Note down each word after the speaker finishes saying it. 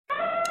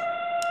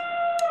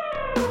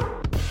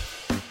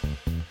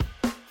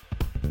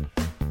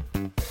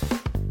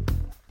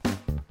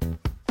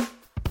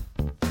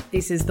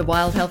This is the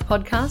Wild Health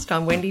Podcast.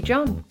 I'm Wendy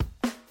John.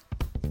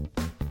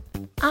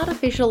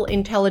 Artificial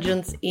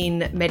intelligence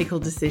in medical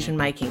decision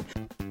making.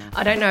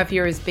 I don't know if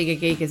you're as big a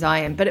geek as I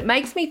am, but it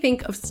makes me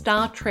think of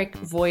Star Trek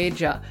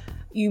Voyager.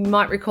 You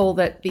might recall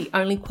that the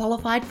only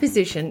qualified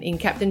physician in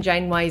Captain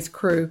Janeway's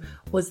crew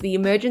was the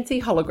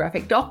emergency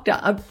holographic doctor,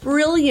 a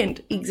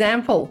brilliant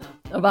example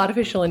of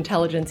artificial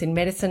intelligence in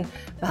medicine,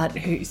 but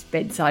whose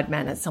bedside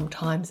manner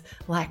sometimes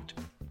lacked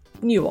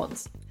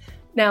nuance.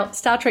 Now,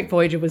 Star Trek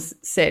Voyager was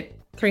set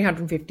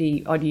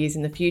 350 odd years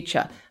in the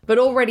future, but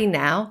already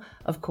now,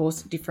 of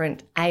course,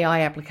 different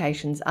AI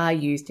applications are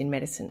used in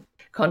medicine.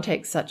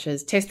 Contexts such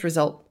as test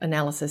result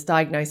analysis,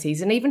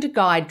 diagnoses, and even to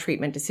guide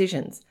treatment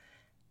decisions.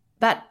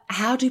 But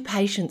how do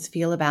patients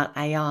feel about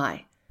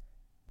AI?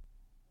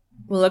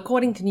 Well,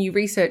 according to new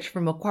research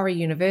from Macquarie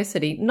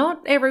University,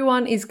 not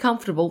everyone is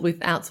comfortable with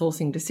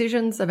outsourcing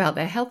decisions about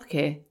their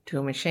healthcare to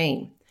a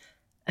machine.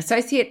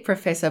 Associate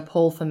Professor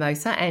Paul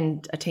Formosa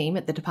and a team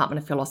at the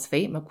Department of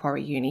Philosophy at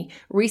Macquarie Uni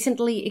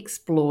recently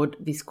explored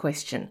this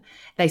question.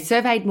 They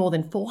surveyed more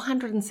than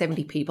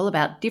 470 people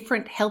about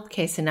different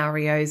healthcare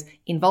scenarios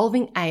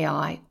involving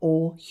AI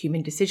or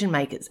human decision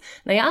makers.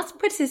 They asked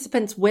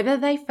participants whether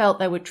they felt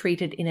they were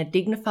treated in a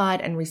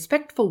dignified and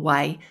respectful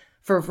way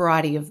for a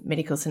variety of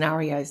medical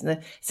scenarios. And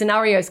the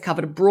scenarios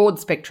covered a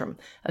broad spectrum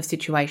of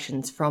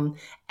situations, from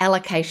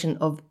allocation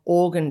of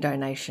organ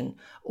donation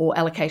or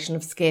allocation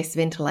of scarce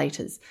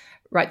ventilators,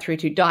 right through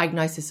to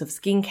diagnosis of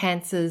skin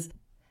cancers,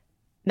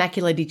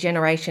 macular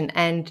degeneration,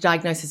 and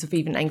diagnosis of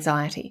even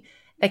anxiety.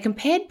 They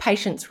compared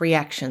patients'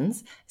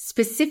 reactions.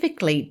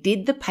 Specifically,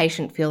 did the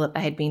patient feel that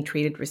they had been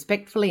treated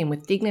respectfully and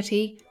with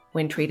dignity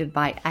when treated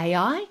by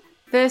AI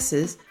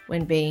versus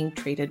when being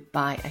treated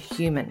by a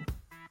human?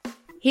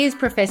 Here's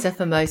Professor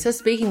Formosa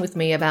speaking with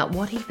me about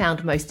what he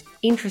found most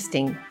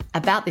interesting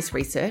about this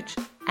research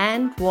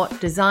and what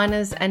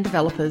designers and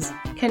developers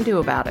can do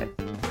about it.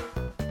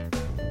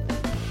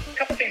 A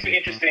couple of things were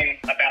interesting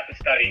about the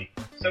study.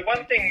 So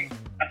one thing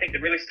I think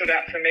that really stood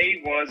out for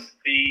me was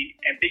the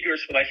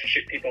ambiguous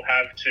relationship people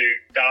have to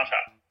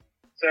data.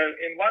 So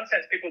in one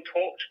sense, people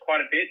talked quite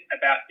a bit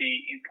about the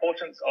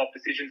importance of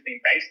decisions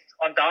being based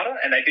on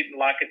data, and they didn't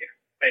like it if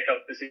they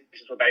felt decisions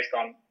were based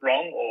on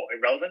wrong or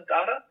irrelevant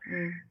data.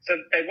 So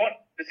they want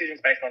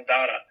decisions based on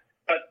data,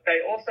 but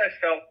they also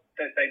felt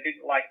that they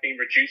didn't like being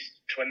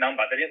reduced to a number.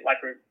 They didn't like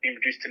being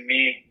reduced to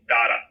mere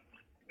data.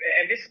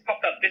 And this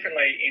popped up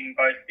differently in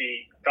both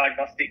the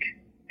diagnostic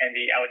and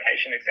the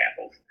allocation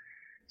examples.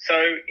 So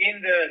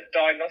in the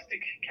diagnostic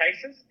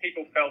cases,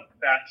 people felt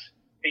that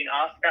being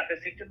asked about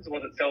their symptoms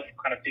was itself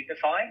kind of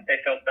dignifying.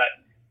 They felt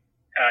that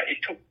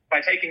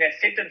by taking their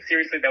symptoms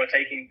seriously, they were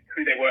taking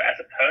who they were as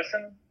a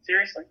person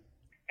seriously.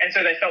 And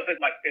so they felt that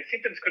their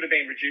symptoms could have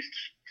been reduced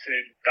to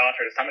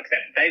data to some extent.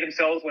 They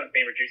themselves weren't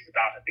being reduced to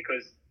data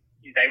because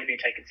they were being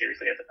taken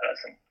seriously as a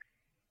person.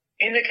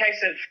 In the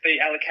case of the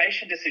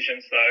allocation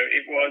decisions, though,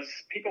 it was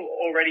people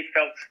already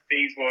felt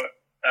these were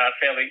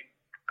fairly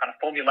kind of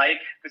formulaic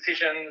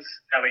decisions,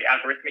 fairly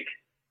algorithmic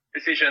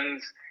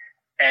decisions,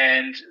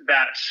 and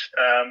that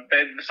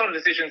they're the sort of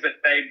decisions that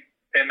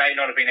there may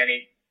not have been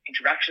any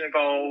interaction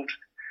involved.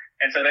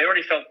 And so they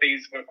already felt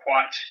these were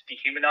quite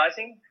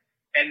dehumanizing,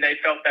 and they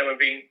felt they were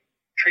being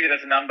treated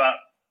as a number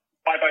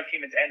by both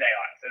humans and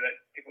AI. So that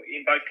people,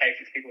 in both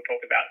cases, people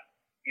talk about,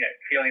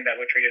 feeling that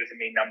we're treated as a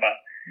mere number,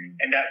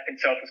 and that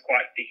itself was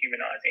quite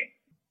dehumanizing.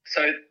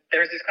 So there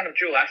is this kind of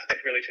dual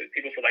aspect really to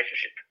people's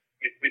relationship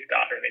with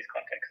data in these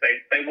contexts.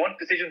 They want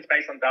decisions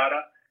based on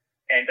data,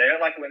 and they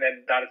don't like it when their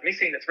data's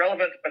missing that's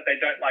relevant, but they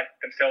don't like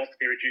themselves to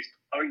be reduced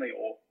only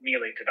or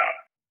merely to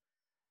data.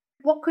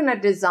 What can a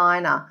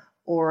designer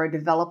or a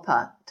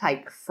developer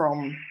take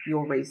from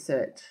your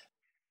research?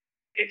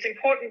 It's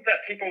important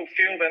that people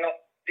feel they're not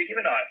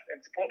dehumanized, and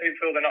it's important people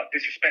feel they're not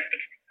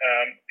disrespected,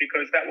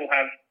 because that will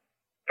have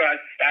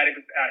both bad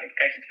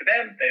implications for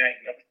them. They may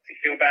obviously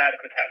feel bad,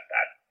 it could have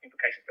bad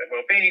implications for their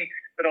well-being,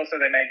 but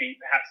also they may be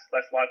perhaps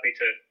less likely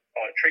to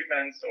follow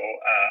treatments or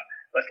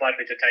less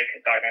likely to take a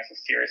diagnosis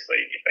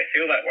seriously if they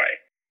feel that way.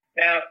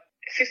 Now,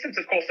 systems,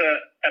 of course,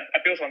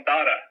 are built on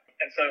data,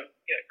 and so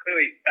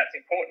clearly that's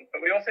important,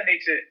 but we also need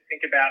to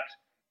think about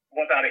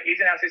what data is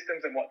in our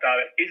systems and what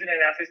data isn't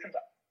in our systems,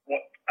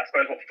 what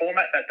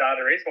format that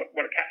data is, what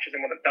it captures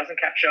and what it doesn't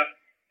capture,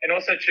 and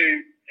also to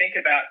think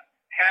about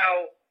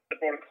how the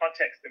broader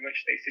context in which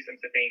these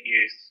systems are being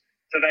used.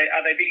 So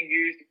are they being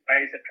used in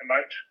ways that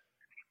promote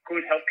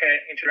good healthcare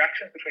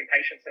interactions between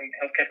patients and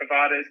healthcare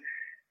providers?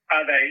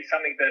 Are they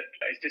something that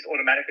is just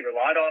automatically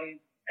relied on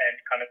and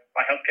kind of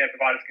by healthcare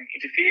providers can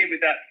interfere with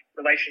that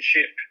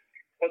relationship?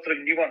 What sort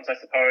of nuance, I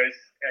suppose,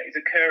 is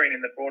occurring in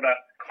the broader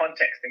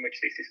context in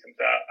which these systems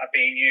are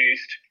being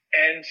used?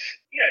 And,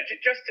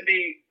 just to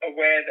be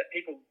aware that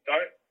people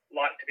don't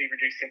like to be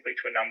reduced simply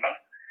to a number.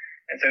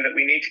 And so that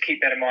we need to keep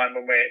that in mind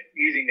when we're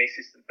using these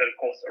systems that, of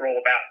course, are all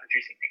about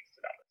reducing things to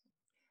numbers.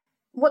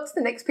 What's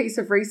the next piece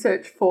of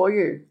research for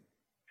you?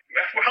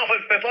 Well,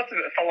 there's lots of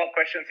follow-up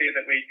questions here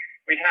that we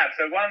have.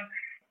 So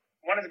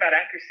one is about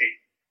accuracy.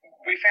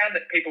 We found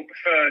that people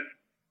preferred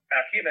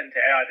human to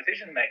AI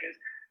decision makers,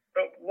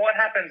 but what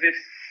happens if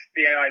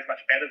the AI is much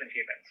better than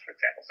humans, for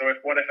example? So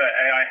what if an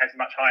AI has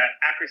much higher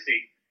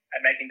accuracy at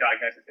making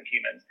diagnoses than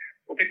humans?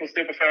 Will people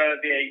still prefer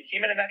the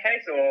human in that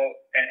case,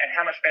 and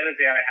how much better does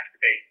the AI have to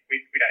be? We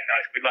don't know.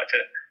 We'd like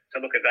to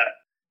look at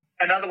that.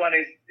 Another one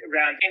is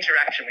around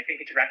interaction. We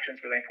think interaction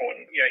is really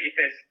important. If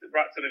there's the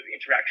right sort of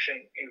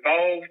interaction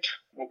involved,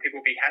 will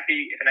people be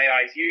happy if an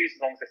AI is used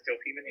as long as there's still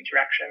human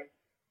interaction?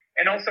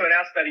 And also in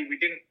our study, we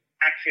didn't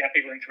actually have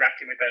people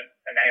interacting with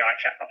an AI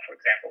chatbot, for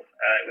example.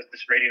 It was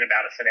just reading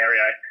about a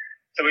scenario.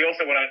 So we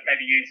also want to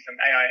maybe use some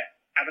AI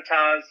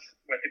avatars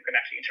where people can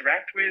actually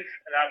interact with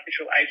an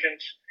artificial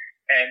agent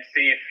and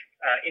see if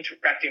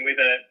interacting with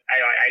an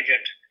AI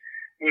agent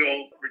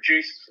will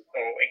reduce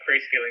or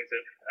increase feelings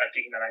of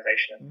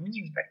dehumanization in this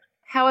respect.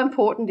 How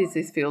important is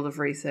this field of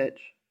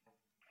research?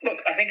 Look,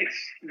 I think it's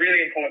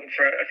really important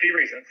for a few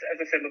reasons. As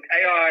I said,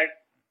 AI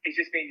is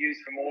just being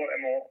used for more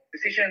and more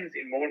decisions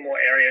in more and more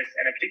areas,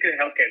 and in particular in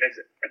healthcare. There's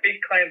a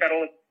big claim about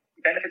all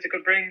the benefits it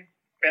could bring: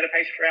 better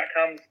patient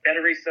outcomes, better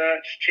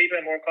research,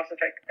 cheaper, more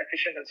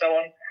cost-efficient, and so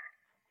on.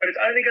 But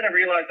it's only going to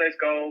realise those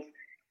goals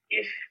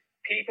if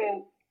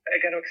people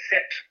are going to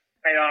accept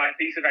AI,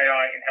 the use of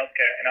AI in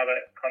healthcare and other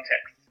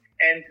contexts.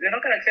 And they're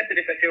not going to accept it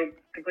if they feel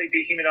completely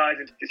dehumanised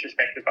and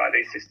disrespected by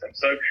these systems.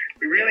 So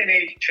we really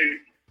need to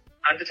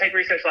undertake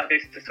research like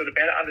this to sort of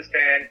better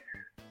understand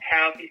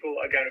how people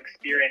are going to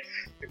experience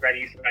the greater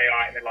use of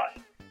AI in their life.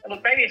 And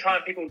look, maybe in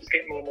time people will just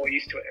get more and more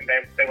used to it and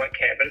they won't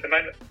care. But at the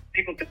moment,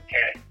 people do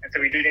care. And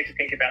so we do need to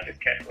think about this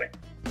carefully.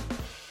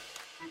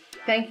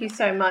 Thank you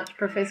so much,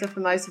 Professor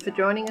Formosa, for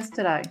joining us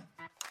today.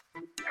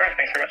 Great,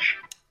 thanks very much.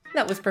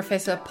 That was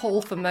Professor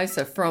Paul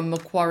Formosa from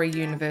Macquarie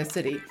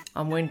University.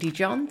 I'm Wendy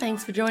John.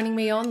 Thanks for joining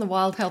me on the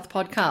Wild Health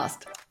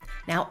Podcast.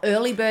 Now,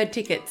 early bird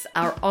tickets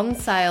are on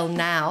sale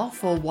now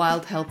for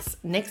Wild Health's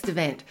next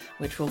event,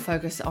 which will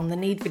focus on the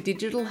need for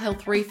digital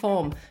health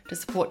reform to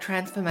support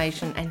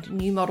transformation and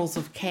new models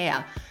of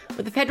care.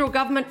 With the federal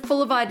government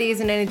full of ideas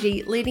and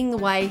energy leading the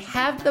way,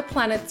 have the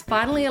planets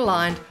finally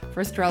aligned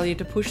for Australia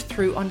to push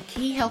through on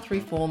key health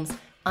reforms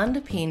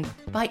underpinned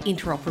by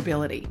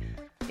interoperability.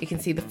 You can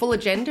see the full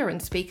agenda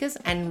and speakers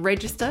and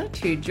register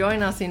to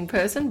join us in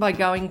person by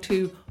going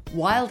to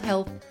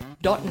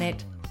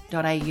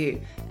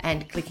wildhealth.net.au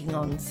and clicking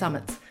on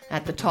Summits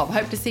at the top.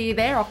 Hope to see you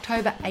there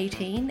October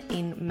 18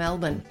 in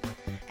Melbourne.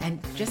 And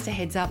just a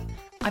heads up,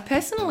 I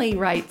personally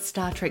rate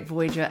Star Trek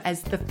Voyager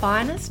as the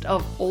finest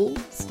of all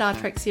Star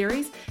Trek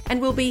series and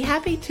will be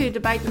happy to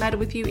debate the matter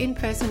with you in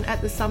person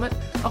at the Summit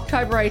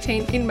October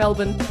 18 in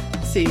Melbourne.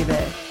 See you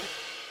there.